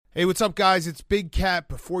Hey, what's up, guys? It's Big Cat.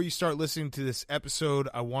 Before you start listening to this episode,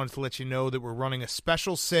 I wanted to let you know that we're running a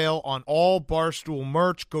special sale on all Barstool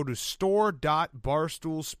merch. Go to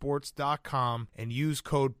store.barstoolsports.com and use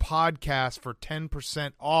code PODCAST for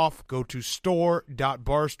 10% off. Go to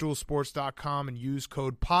store.barstoolsports.com and use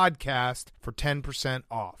code PODCAST for 10%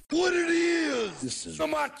 off. What it is, this is the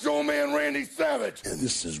Macho Man Randy Savage, and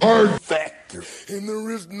this is Hard Factor, and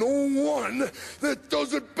there is no one that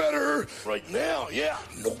does it better right now. Yeah,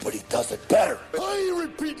 nobody does it better. I ain't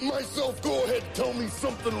repeating myself. Go ahead, tell me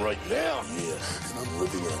something right now. Yeah, and I'm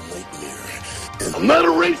living a nightmare, and I'm not a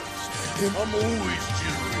racist, and I'm always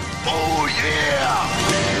cheering. Oh yeah.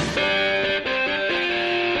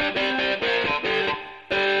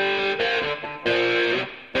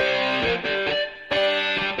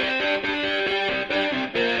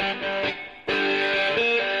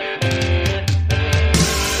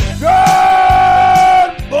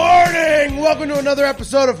 Welcome to another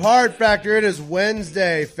episode of Hard Factor. It is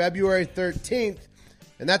Wednesday, February 13th,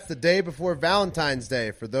 and that's the day before Valentine's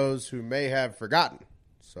Day for those who may have forgotten.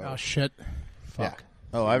 So, oh, shit. Fuck.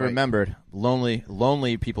 Yeah. Oh, I remembered.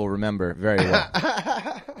 Lonely people remember very well.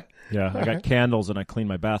 Yeah, I got candles and I cleaned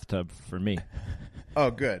my bathtub for me.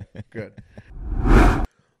 Oh, good.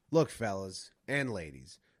 Look, fellas and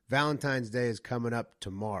ladies, Valentine's Day is coming up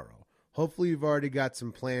tomorrow. Hopefully you've already got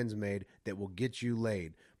some plans made that will get you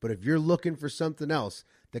laid. But if you're looking for something else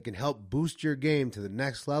that can help boost your game to the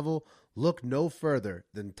next level, look no further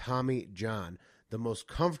than Tommy John, the most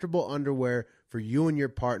comfortable underwear for you and your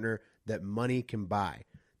partner that money can buy.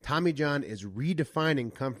 Tommy John is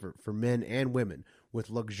redefining comfort for men and women with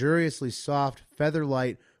luxuriously soft,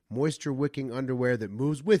 feather-light, moisture-wicking underwear that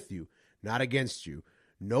moves with you, not against you.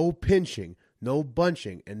 No pinching, no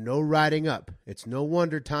bunching, and no riding up. It's no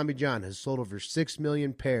wonder Tommy John has sold over 6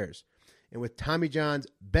 million pairs. And with Tommy John's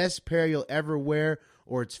best pair you'll ever wear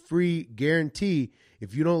or its free guarantee,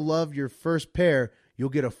 if you don't love your first pair, you'll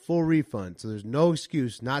get a full refund. So there's no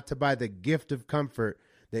excuse not to buy the gift of comfort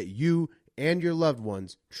that you and your loved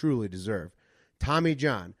ones truly deserve. Tommy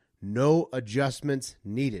John, no adjustments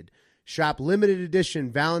needed. Shop limited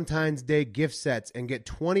edition Valentine's Day gift sets and get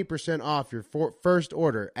 20% off your first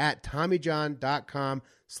order at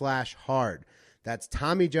TommyJohn.com/hard. That's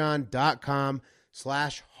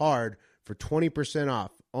TommyJohn.com/hard. for 20%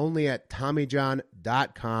 off, only at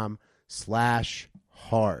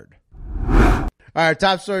TommyJohn.com/hard. All right,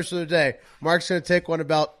 top stories for the day. Mark's going to take one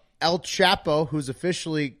about El Chapo, who's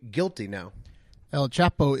officially guilty now. El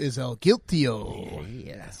Chapo is el guiltio.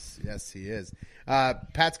 Yes, he is.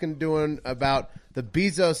 Pat's going to do one about the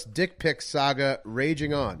Bezos dick pic saga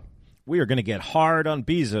raging on. We are going to get hard on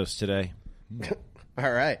Bezos today.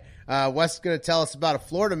 All right. Wes is going to tell us about a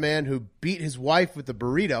Florida man who beat his wife with a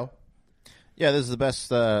burrito. Yeah, this is the best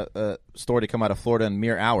story to come out of Florida in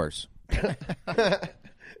mere hours. And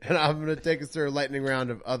I'm going to take us through a lightning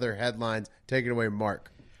round of other headlines. Take it away,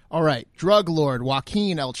 Mark. All right. Drug lord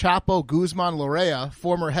Joaquin El Chapo Guzman Lorea,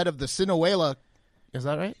 former head of the Sinaloa, is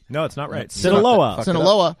that right? No, it's not right.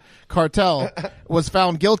 Sinaloa cartel, was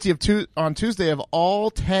found guilty on Tuesday of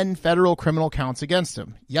all 10 federal criminal counts against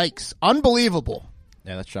him. Yikes. Unbelievable.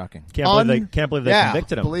 Yeah, that's shocking. Can't believe they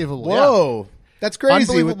convicted him. Unbelievable. Whoa. Yeah. That's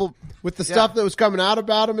crazy Unbelievable. With the stuff that was coming out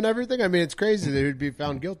about him and everything. I mean, it's crazy that he would be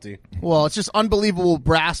found guilty. Well, it's just unbelievable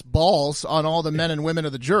brass balls on all the men and women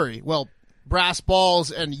of the jury. Well, brass balls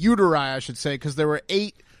and uteri, I should say, because there were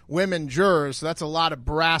 8 women jurors, so that's a lot of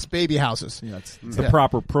brass baby houses. Yeah, it's the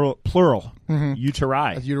proper plural.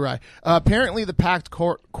 Uteri. Uteri. Apparently, the packed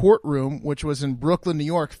courtroom, which was in Brooklyn, New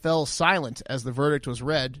York, fell silent as the verdict was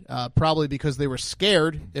read, probably because they were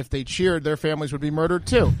scared if they cheered, their families would be murdered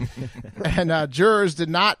too. And jurors did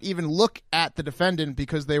not even look at the defendant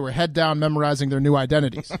because they were head down memorizing their new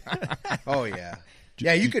identities. Oh, yeah.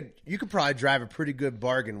 Yeah, you could probably drive a pretty good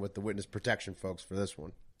bargain with the witness protection folks for this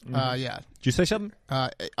one. Yeah. Did you say something?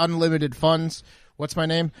 Unlimited funds. What's my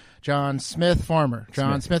name? John Smith Farmer.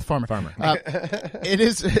 Smith Farmer.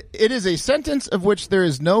 It is a sentence of which there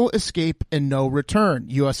is no escape and no return.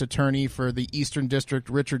 U.S. Attorney for the Eastern District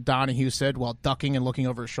Richard Donahue said while ducking and looking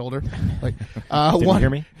over his shoulder. Like, Didn't you hear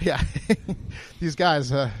me? Yeah, these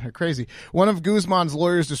guys are crazy. One of Guzman's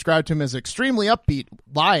lawyers described him as extremely upbeat,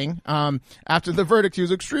 lying. After the verdict, he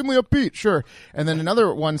was extremely upbeat. Sure, and then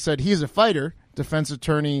another one said he's a fighter. Defense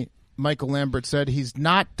attorney Michael Lambert said he's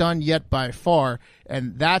not done yet by far,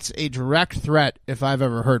 and that's a direct threat if I've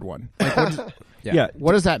ever heard one. Like,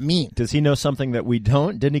 what does that mean? Does he know something that we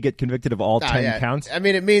don't? Didn't he get convicted of all 10 counts? I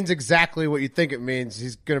mean, it means exactly what you think it means.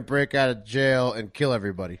 He's going to break out of jail and kill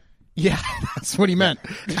everybody. Yeah, that's what he meant.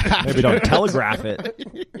 Maybe don't telegraph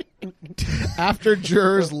it. After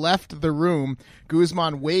jurors left the room,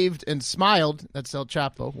 Guzman waved and smiled. That's El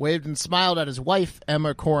Chapo. Waved and smiled at his wife,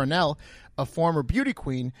 Emma Coronel, a former beauty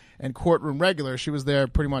queen and courtroom regular. She was there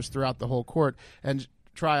pretty much throughout the whole court and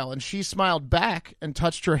trial, and she smiled back and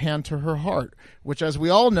touched her hand to her heart, which, as we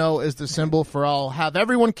all know, is the symbol for I'll have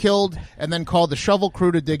everyone killed and then call the shovel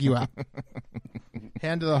crew to dig you out.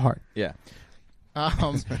 Hand to the heart. Yeah.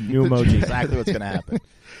 New emoji. Exactly what's going to happen.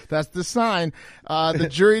 That's the sign. The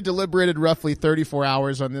jury deliberated roughly 34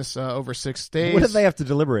 hours on this over 6 days. What did they have to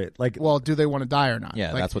deliberate? Like, Well, do they want to die or not?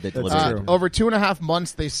 Yeah, Like, that's what they That's delivered. true. over 2.5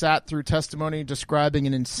 months, they sat through testimony describing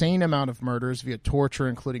an insane amount of murders via torture,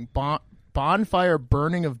 including bonfire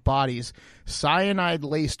burning of bodies,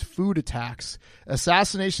 cyanide-laced food attacks,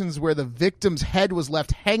 assassinations where the victim's head was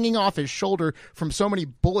left hanging off his shoulder from so many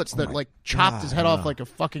bullets that chopped his head off like a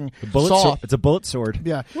fucking saw. It's a bullet sword.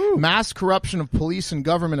 Yeah. Mass corruption of police and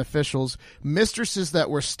government officials, mistresses that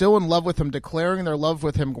were still in love with him declaring their love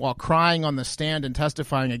with him while crying on the stand and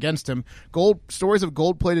testifying against him, stories of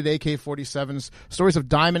gold-plated AK-47s, stories of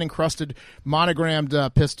diamond-encrusted monogrammed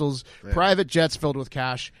pistols, private jets filled with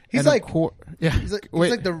cash. He's and like- he's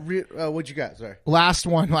like the real. What you got? Sorry. Last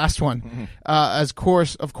one. Mm-hmm.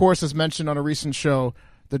 Of course, as mentioned on a recent show,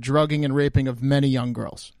 the drugging and raping of many young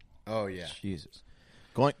girls. Oh yeah. Jesus.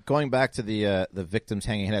 Going back to the victims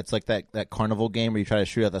hanging head, it's like that carnival game where you try to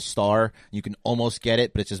shoot at the star. You can almost get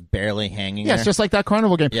it, but it's just barely hanging. Yeah, there. it's just like that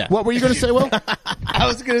carnival game. Yeah. What were you going to say, Will? I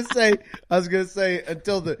was gonna say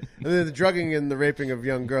until the drugging and the raping of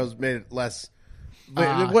young girls made it less.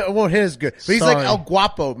 But it won't hit as good. But he's like sorry. El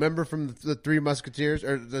Guapo. Remember from the Three Musketeers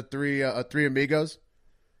or the Three Amigos?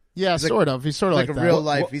 Yeah, He's sort of. He's sort of like like a that. real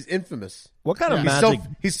life. He's infamous. What kind of He's magic?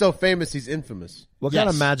 he's so famous. He's infamous. What kind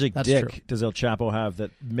of Yes, magic that's dick true. does El Chapo have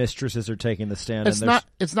that mistresses are taking the stand? It's and there's-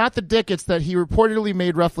 not. It's not the dick. It's that he reportedly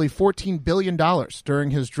made roughly $14 billion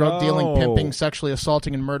during his drug dealing, Oh. pimping, sexually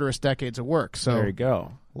assaulting, and murderous decades of work. So There you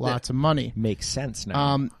go. lots of money. Makes sense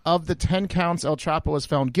now. Of the 10 counts El Chapo was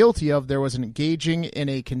found guilty of, there was an engaging in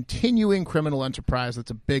a continuing criminal enterprise.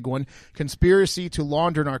 That's a big one. Conspiracy to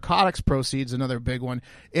launder narcotics proceeds, another big one.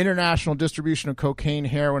 International distribution of cocaine,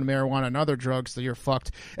 heroin, marijuana, and other drugs that you're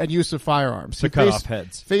fucked. And use of firearms. To He cut off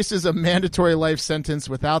heads. Faces a mandatory life sentence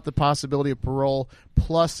without the possibility of parole,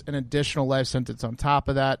 plus an additional life sentence on top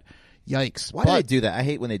of that. Yikes. Why do they do that? I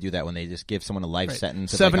hate when they do that. When they just give someone a life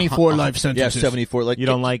sentence. of 74 like life Yeah, sentences. 74. Like you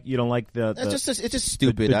don't like the It's just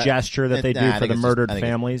stupid. the gesture that they do I for think the it's murdered I think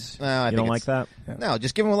it's- families. No, I you think don't like it's- that? No,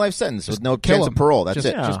 just give them a life sentence with no kill chance him. of parole. That's just,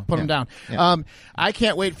 it. Just put him down. Yeah. I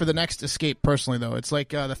can't wait for the next escape personally, though. It's like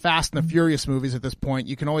the Fast and the Furious movies at this point.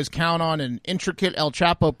 You can always count on an intricate El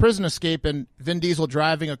Chapo prison escape and Vin Diesel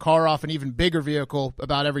driving a car off an even bigger vehicle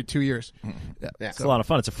about every 2 years. It's a lot of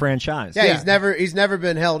fun. It's a franchise. Yeah, Yeah. he's never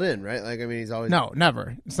been held in, right? Like I mean, he's always No,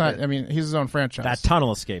 never. It's not. I mean, he's his own franchise. That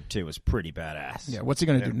tunnel escape too is pretty badass. Yeah, what's he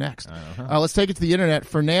going to do next? Let's take it to the internet.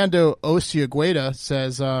 Fernando Ociagueda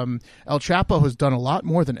says El Chapo has done a lot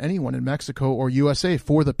more than anyone in Mexico or USA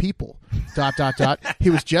for the people. ... He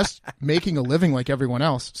was just making a living like everyone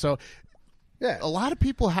else. So Yeah. a lot of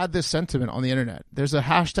people had this sentiment on the internet. There's a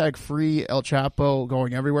hashtag free El Chapo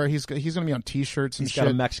going everywhere. He's going to be on T-shirts and He's shit.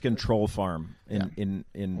 got a Mexican troll farm in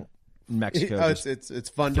Mexico. Oh, just it's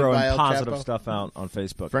funded throwing by El positive Chapo. stuff out on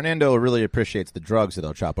Facebook. Fernando really appreciates the drugs that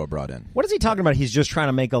El Chapo brought in. What is he talking about? He's just trying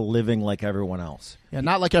to make a living like everyone else. Yeah,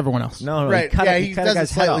 not like everyone else. No, Right. He He cut a does it guy's head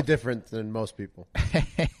slightly off. different than most people.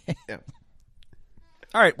 Yeah.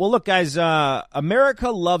 All right. Well, look, guys, America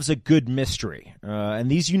loves a good mystery.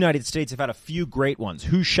 And these United States have had a few great ones.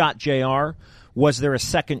 Who shot JR? Was there a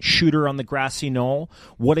second shooter on the grassy knoll?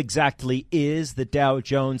 What exactly is the Dow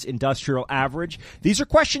Jones Industrial Average? These are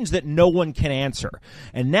questions that no one can answer.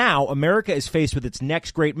 And now America is faced with its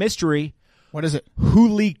next great mystery. What is it? Who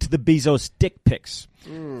leaked the Bezos dick pics?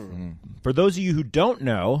 For those of you who don't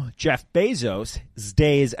know, Jeff Bezos'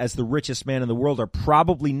 days as the richest man in the world are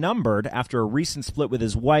probably numbered after a recent split with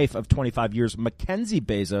his wife of 25 years, Mackenzie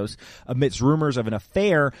Bezos, amidst rumors of an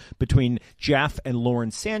affair between Jeff and Lauren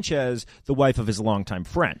Sanchez, the wife of his longtime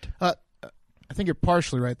friend. I think you're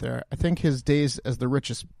partially right there. I think his days as the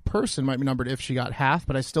richest person might be numbered if she got half,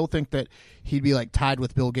 but I still think that he'd be like tied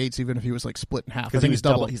with Bill Gates even if he was like split in half. I Because think he was he's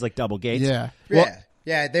double. He's like double Gates. Yeah. Yeah.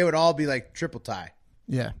 Yeah, they would all be like triple tie.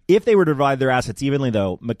 Yeah. If they were to divide their assets evenly,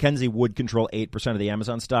 though, Mackenzie would control 8% of the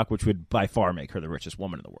Amazon stock, which would by far make her the richest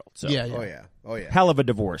woman in the world. So, Yeah. Oh yeah. hell of a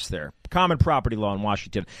divorce there. Common property law in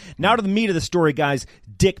Washington. Now to the meat of the story, guys,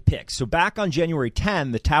 dick pics. So back on January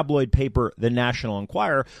 10, the tabloid paper The National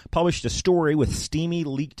Enquirer published a story with steamy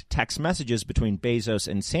leaked text messages between Bezos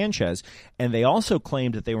and Sanchez, and they also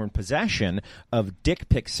claimed that they were in possession of dick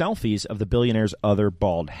pic selfies of the billionaire's other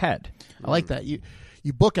bald head. I like that.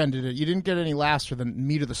 You bookended it. You didn't get any laughs for the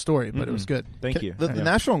meat of the story, but it was good. Thank you. The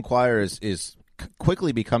National Enquirer is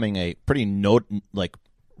quickly becoming a pretty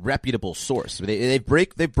reputable source. They've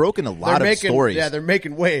broken a lot of stories. Yeah, they're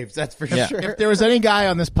making waves. That's for sure. If there was any guy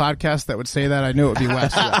on this podcast that would say that, I knew it would be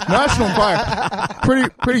Wes. National Enquirer,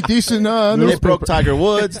 pretty decent. They newspaper. broke Tiger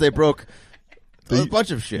Woods. They broke a bunch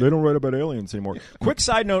of shit. They don't write about aliens anymore. Quick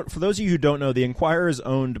side note, for those of you who don't know, the Enquirer is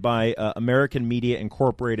owned by American Media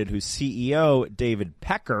Incorporated, whose CEO, David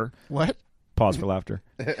Pecker, What? pause for laughter,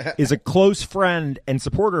 is a close friend and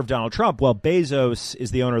supporter of Donald Trump, while Bezos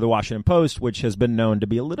is the owner of the Washington Post, which has been known to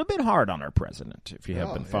be a little bit hard on our president, if you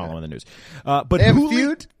have been following the news. But They have who a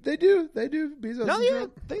feud? They do. Bezos No, and yeah,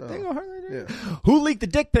 Trump? they go hard. Who leaked the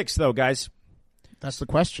dick pics, though, guys? That's the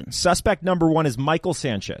question. Suspect number one is Michael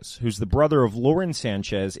Sanchez, who's the brother of Lauren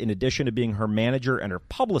Sanchez, in addition to being her manager and her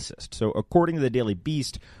publicist. So according to the Daily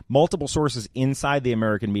Beast, multiple sources inside the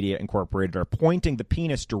American Media Incorporated are pointing the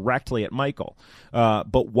penis directly at Michael.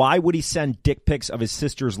 But why would he send dick pics of his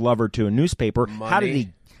sister's lover to a newspaper?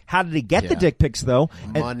 Money. How did he get the dick pics, though?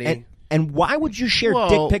 Money. And why would you share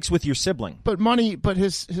Well, dick pics with your sibling? But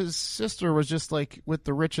his sister was just like with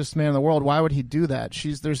the richest man in the world. Why would he do that?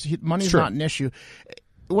 Money's Sure. not an issue.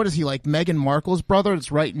 What is he, like Meghan Markle's brother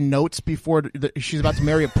that's writing notes before she's about to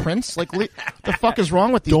marry a prince? Like, the fuck is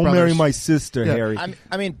wrong with these brothers? sister, Yeah. Harry.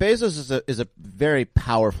 I mean, Bezos is a very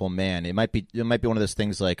powerful man. It might be one of those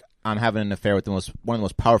things like, I'm having an affair with one of the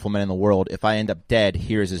most powerful men in the world. If I end up dead,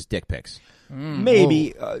 here's his dick pics.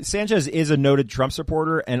 Maybe. Sanchez is a noted Trump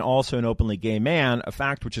supporter and also an openly gay man, a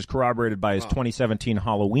fact which is corroborated by his 2017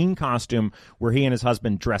 Halloween costume where he and his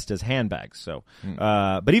husband dressed as handbags. So,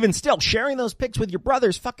 but even still, sharing those pics with your brother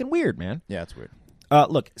is fucking weird, man. Yeah, it's weird.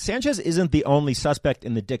 Look, Sanchez isn't the only suspect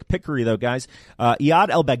in the dick pickery, though, guys. Iyad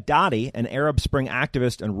el-Baghdadi, an Arab Spring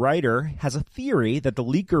activist and writer, has a theory that the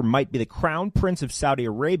leaker might be the Crown Prince of Saudi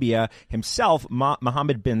Arabia himself,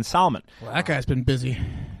 Mohammed bin Salman. Well, that guy's been busy.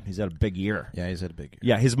 He's had a big year. Yeah, he's had a big year.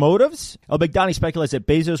 Yeah, his motives? El-Baghdadi speculates that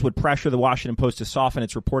Bezos would pressure the Washington Post to soften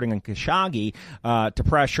its reporting on Khashoggi to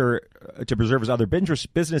preserve his other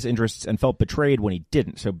business interests, and felt betrayed when he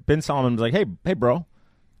didn't. So bin Salman was like, hey, bro.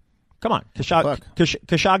 Come on,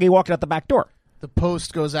 Khashoggi walking out the back door. The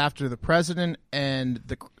Post goes after the president and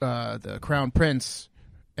the Crown Prince,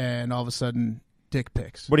 and all of a sudden, dick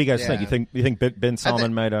pics. What do you guys Yeah. think? You think bin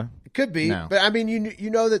Salman might have? It could be, No. but I mean, you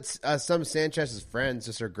know that some Sanchez's friends,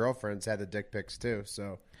 just her girlfriends, had the dick pics too.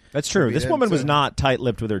 So That's true. Maybe This them woman was too. not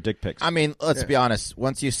tight-lipped with her dick pics. I mean, let's be honest.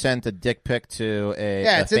 Once you sent a dick pic to a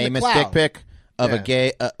it's in the famous cloud. dick pic of Yeah. a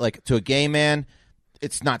gay, to a gay man,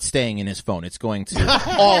 it's not staying in his phone. It's going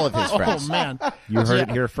to all of his friends. Oh, man. You heard it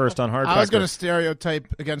here first on Hard I was Factor. going to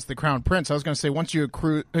stereotype against the Crown Prince. I was going to say, once you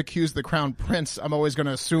accuse the Crown Prince, I'm always going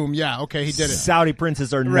to assume, okay, he did it. Saudi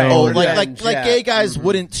princes are Right. Oh, known. like Revenge, yeah. gay guys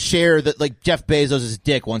wouldn't share that, like Jeff Bezos'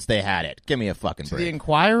 dick once they had it. Give me a fucking The break.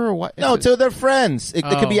 Enquirer or what? No, to their friends. It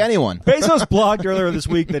could be anyone. Bezos blogged earlier this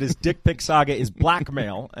week that his dick pic saga is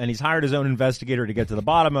blackmail, and he's hired his own investigator to get to the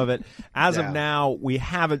bottom of it. As of Yeah. now, we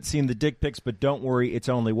haven't seen the dick pics, but don't worry, it's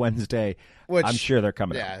only Wednesday. Which- I'm sure they're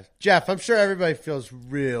coming Yeah, out. Jeff, I'm sure everybody feels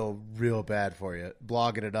real bad for you,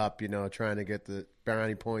 blogging it up, trying to get the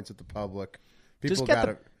brownie points with the public. People Just get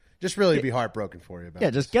gotta just really be heartbroken for you about Yeah,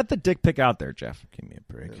 this. just get the dick pic out there, Jeff. Give me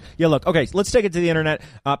a break. Yeah, look, okay, let's take it to the internet.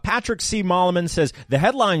 Patrick C. Molleman says the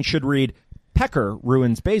headline should read, Pecker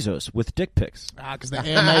ruins Bezos with dick pics. Because the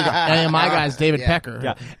AMI guy's David Pecker.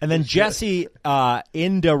 Yeah, and then Jesse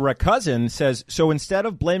Indirakusin says, so instead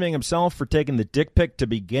of blaming himself for taking the dick pic to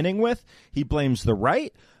beginning with, he blames the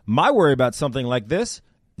right? My worry about something like this,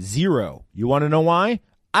 zero. You want to know why?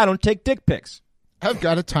 I don't take dick pics. I've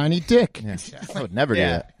got a tiny dick. I would never do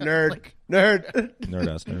Yeah, that. nerd.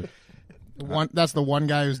 Nerd-ass nerd. That's the one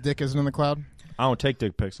guy whose dick isn't in the cloud. I don't take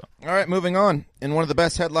dick pics. All right, moving on. In one of the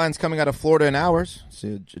best headlines coming out of Florida in hours.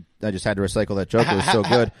 See, I just had to recycle that joke. It was so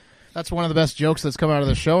good. That's one of the best jokes that's come out of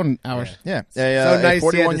the show in hours. Yeah. So nice he had to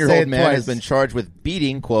say 41-year-old it man twice. has been charged with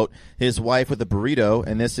beating, quote, his wife with a burrito,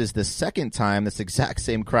 and this is the second time this exact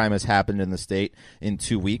same crime has happened in the state in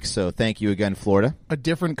 2 weeks. So thank you again, Florida. A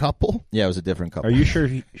different couple. Yeah, it was a different couple. Are you sure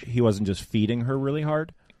he wasn't just feeding her really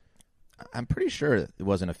hard? I'm pretty sure it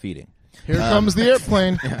wasn't a feeding. Here comes the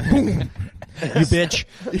airplane. Boom. You bitch.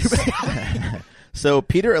 So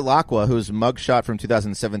Peter Ilacqua, whose mugshot from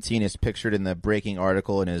 2017 is pictured in the Breaking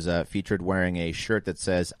article and is featured wearing a shirt that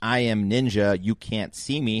says, "I am ninja, you can't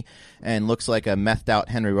see me," and looks like a methed out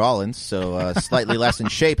Henry Rollins, so slightly less in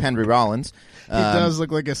shape Henry Rollins. He does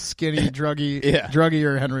look like a skinny,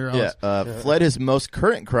 druggier Henry Rollins. Fled his most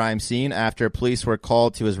current crime scene after police were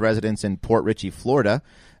called to his residence in Port Richey, Florida.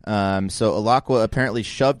 So Ilacqua apparently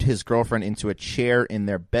shoved his girlfriend into a chair in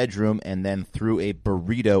their bedroom and then threw a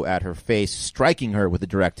burrito at her face, striking her with a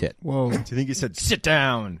direct hit. Whoa. Do you think he said, "Sit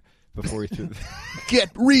down," before he threw the...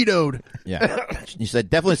 Get burritoed. Yeah. He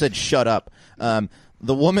definitely said, "Shut up."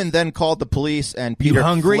 The woman then called the police, and Peter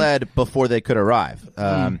fled before they could arrive.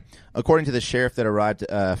 According to the sheriff that arrived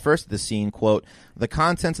first at the scene, quote, "The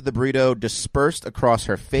contents of the burrito dispersed across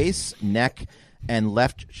her face, neck, and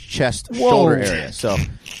left chest shoulder area." So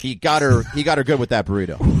he got her good with that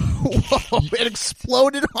burrito. Whoa, it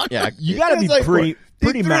exploded on her. You got to be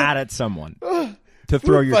pretty mad at someone to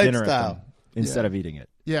throw your dinner at them instead of eating it.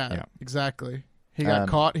 Yeah, exactly. He got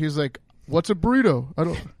caught. He was like, "What's a burrito?" I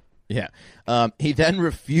don't. Yeah. He then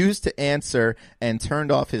refused to answer and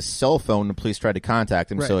turned off his cell phone when police tried to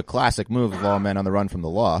contact him. Right. So a classic move of all men on the run from the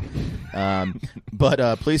law.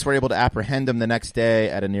 But police were able to apprehend him the next day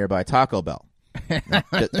at a nearby Taco Bell.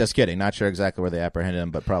 Just kidding. Not sure exactly where they apprehended him,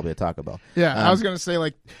 but probably a Taco Bell. Yeah, I was going to say,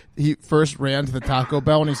 like, he first ran to the Taco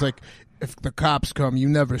Bell, and he's like, "If the cops come, you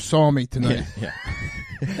never saw me tonight." Yeah.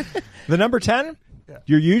 The number 10?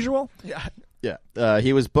 Your usual? Yeah. Yeah.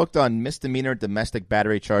 He was booked on misdemeanor domestic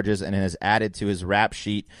battery charges and has added to his rap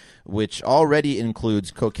sheet, which already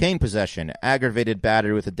includes cocaine possession, aggravated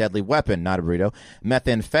battery with a deadly weapon, not a burrito,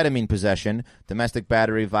 methamphetamine possession, domestic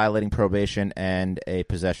battery violating probation, and a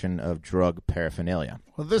possession of drug paraphernalia.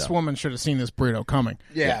 Well, this woman should have seen this burrito coming.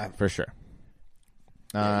 Yeah, for sure.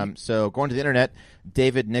 So going to the internet,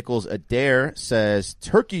 David Nichols Adair says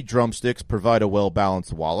turkey drumsticks provide a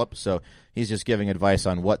well-balanced wallop. So he's just giving advice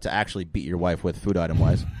on what to actually beat your wife with food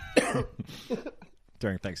item-wise.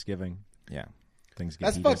 During Thanksgiving. Yeah. Things get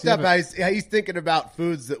That's heated. fucked up. He's thinking about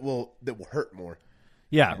foods that will hurt more.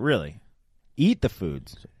 Yeah, really. Eat the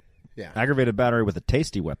foods. Yeah. Aggravated battery with a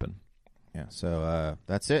tasty weapon. Yeah. So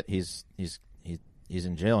that's it. He's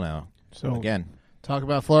in jail now. So again, talk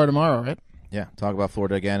about Florida tomorrow, right? Yeah. Talk about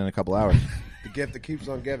Florida again in a couple hours. The gift that keeps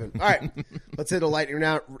on giving. All right. Let's hit a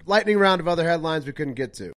lightning round of other headlines we couldn't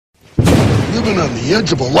get to. Living on the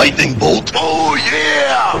edge of a lightning bolt. Oh,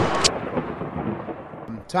 yeah!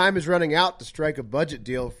 Time is running out to strike a budget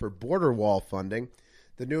deal for border wall funding.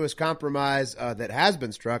 The newest compromise that has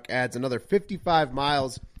been struck adds another 55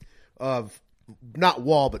 miles of, not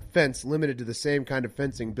wall, but fence, limited to the same kind of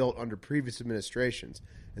fencing built under previous administrations.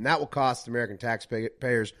 And that will cost American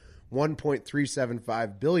taxpayers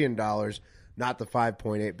 $1.375 billion, not the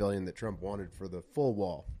 $5.8 billion that Trump wanted for the full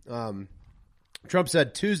wall. Trump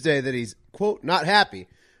said Tuesday that he's, quote, not happy,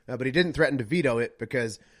 but he didn't threaten to veto it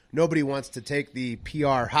because nobody wants to take the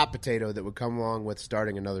PR hot potato that would come along with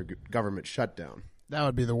starting another government shutdown. That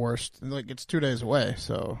would be the worst. Like, it's 2 days away,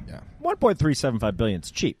 so. Yeah. $1.375 billion is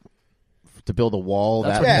cheap. To build a wall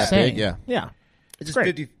That's that, what that he's saying. big? Yeah. Yeah. It's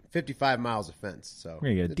great. just 55 miles of fence. So We're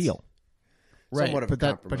going to get a deal. Right, somewhat of a but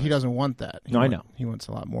compromise. he doesn't want that. No, I know. He wants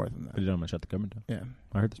a lot more than But that. you don't want to shut the government down. Yeah.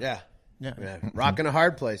 I heard this. Yeah. Rocking a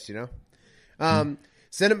hard place, you know.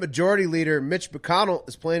 Senate Majority Leader Mitch McConnell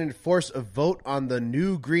is planning to force a vote on the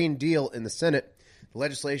new Green Deal in the Senate. The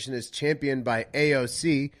legislation is championed by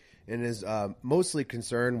AOC and is mostly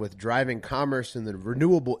concerned with driving commerce in the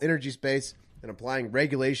renewable energy space and applying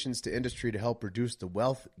regulations to industry to help reduce the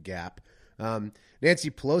wealth gap.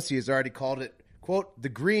 Nancy Pelosi has already called it, quote, the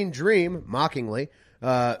green dream, mockingly.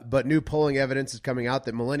 But new polling evidence is coming out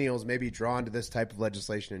that millennials may be drawn to this type of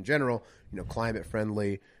legislation in general, you know,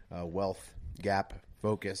 climate-friendly, wealth gap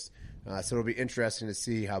focused. So it'll be interesting to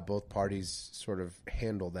see how both parties sort of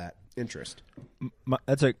handle that interest.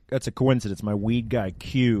 That's a coincidence. My weed guy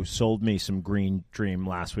Q sold me some Green Dream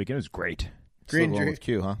last week. It was great. Green Dream with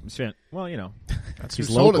Q, huh? Well, you know, That's he's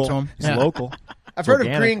who sold local. it to him. He's Yeah. local. I've It's heard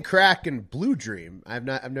organic. of Green Crack and Blue Dream. I've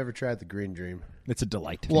never tried the Green Dream. It's a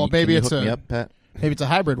delight. Well, maybe Can you it's hook me a up, Pat? maybe it's a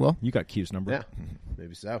hybrid. Will You got Q's number. Yeah,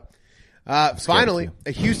 maybe so. Finally,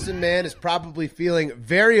 a Houston man is probably feeling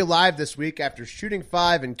very alive this week after shooting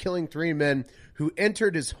 5 and killing 3 men who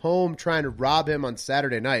entered his home trying to rob him on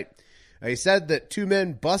Saturday night. He said that 2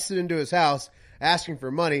 men busted into his house asking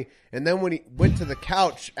for money, and then when he went to the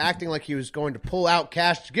couch acting like he was going to pull out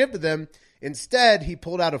cash to give to them, instead he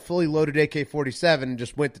pulled out a fully loaded AK-47 and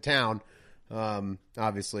just went to town,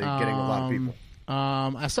 obviously getting a lot of people.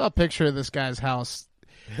 I saw a picture of this guy's house.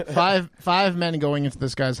 five men going into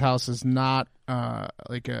this guy's house is not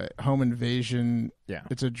like a home invasion. Yeah.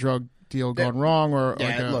 It's a drug deal gone wrong, or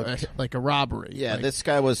Yeah, like a robbery. Yeah, Like, this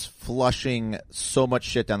guy was flushing so much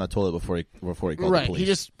shit down the toilet before he called the right. police. He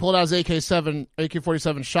just pulled out his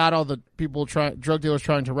AK-47, shot all the people drug dealers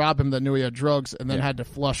trying to rob him that knew he had drugs, and then had to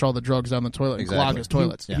flush all the drugs down the toilet and clog his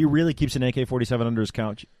toilets. He really keeps an AK-47 under his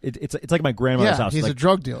couch. It's like my grandmother's house. He's like, a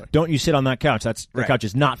drug dealer. Don't you sit on that couch? The couch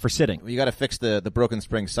is not for sitting. You got to fix the broken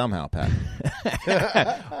spring somehow, Pat.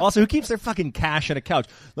 Also, who keeps their fucking cash at a couch?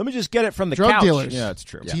 Let me just get it from the Drug couch. dealers. Yeah, that's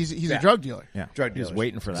true. He's a drug dealer. Yeah. Drug He was dealers.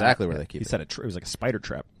 waiting for that. Exactly where they keep He it. said it was like a spider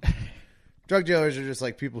trap. Drug dealers are just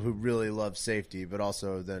like people who really love safety, but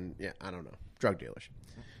also then, I don't know. Drug dealers.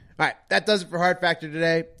 All right, that does it for Hard Factor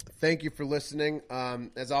today. Thank you for listening.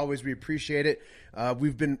 As always, we appreciate it.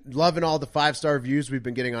 We've been loving all the 5-star reviews we've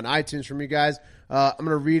been getting on iTunes from you guys. I'm going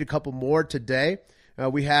to read a couple more today.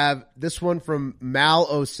 We have this one from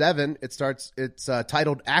Mal07. It's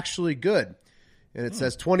titled Actually Good. And it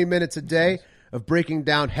says 20 minutes a day of breaking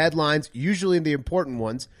down headlines, usually the important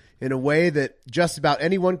ones, in a way that just about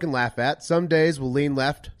anyone can laugh at. Some days will lean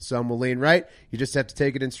left, some will lean right. You just have to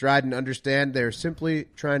take it in stride and understand they're simply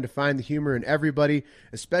trying to find the humor in everybody,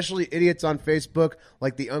 especially idiots on Facebook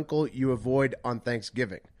like the uncle you avoid on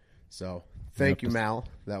Thanksgiving. So thank you, Mal.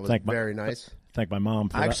 That was very nice. Thank my mom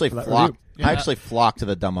for I that. actually for that flocked. review. I actually flocked to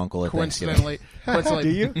the dumb uncle at Thanksgiving. Coincidentally, Do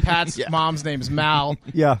you? Pat's mom's name's Mal.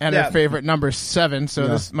 Yeah. And her favorite number is 7, so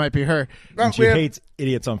this might be her. And she hates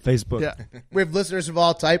idiots on Facebook. Yeah. We have listeners of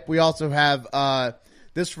all type. We also have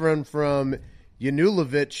this one from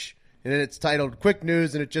Yanulovich, and it's titled Quick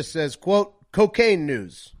News, and it just says, quote, cocaine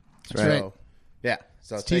news. That's right. Yeah.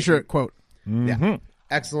 So thank T-shirt you. quote. Yeah.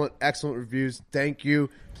 Excellent reviews. Thank you.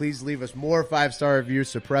 Please leave us more 5-star reviews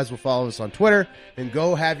so Perez will follow us on Twitter. And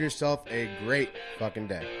go have yourself a great fucking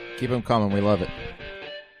day. Keep them coming. We love it.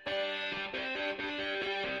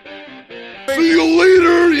 See you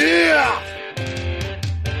later, yeah!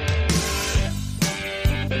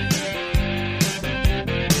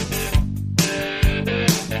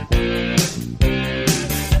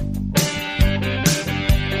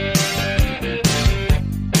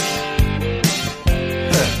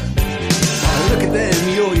 Look at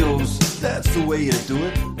them yo-yos, that's the way you do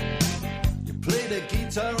it.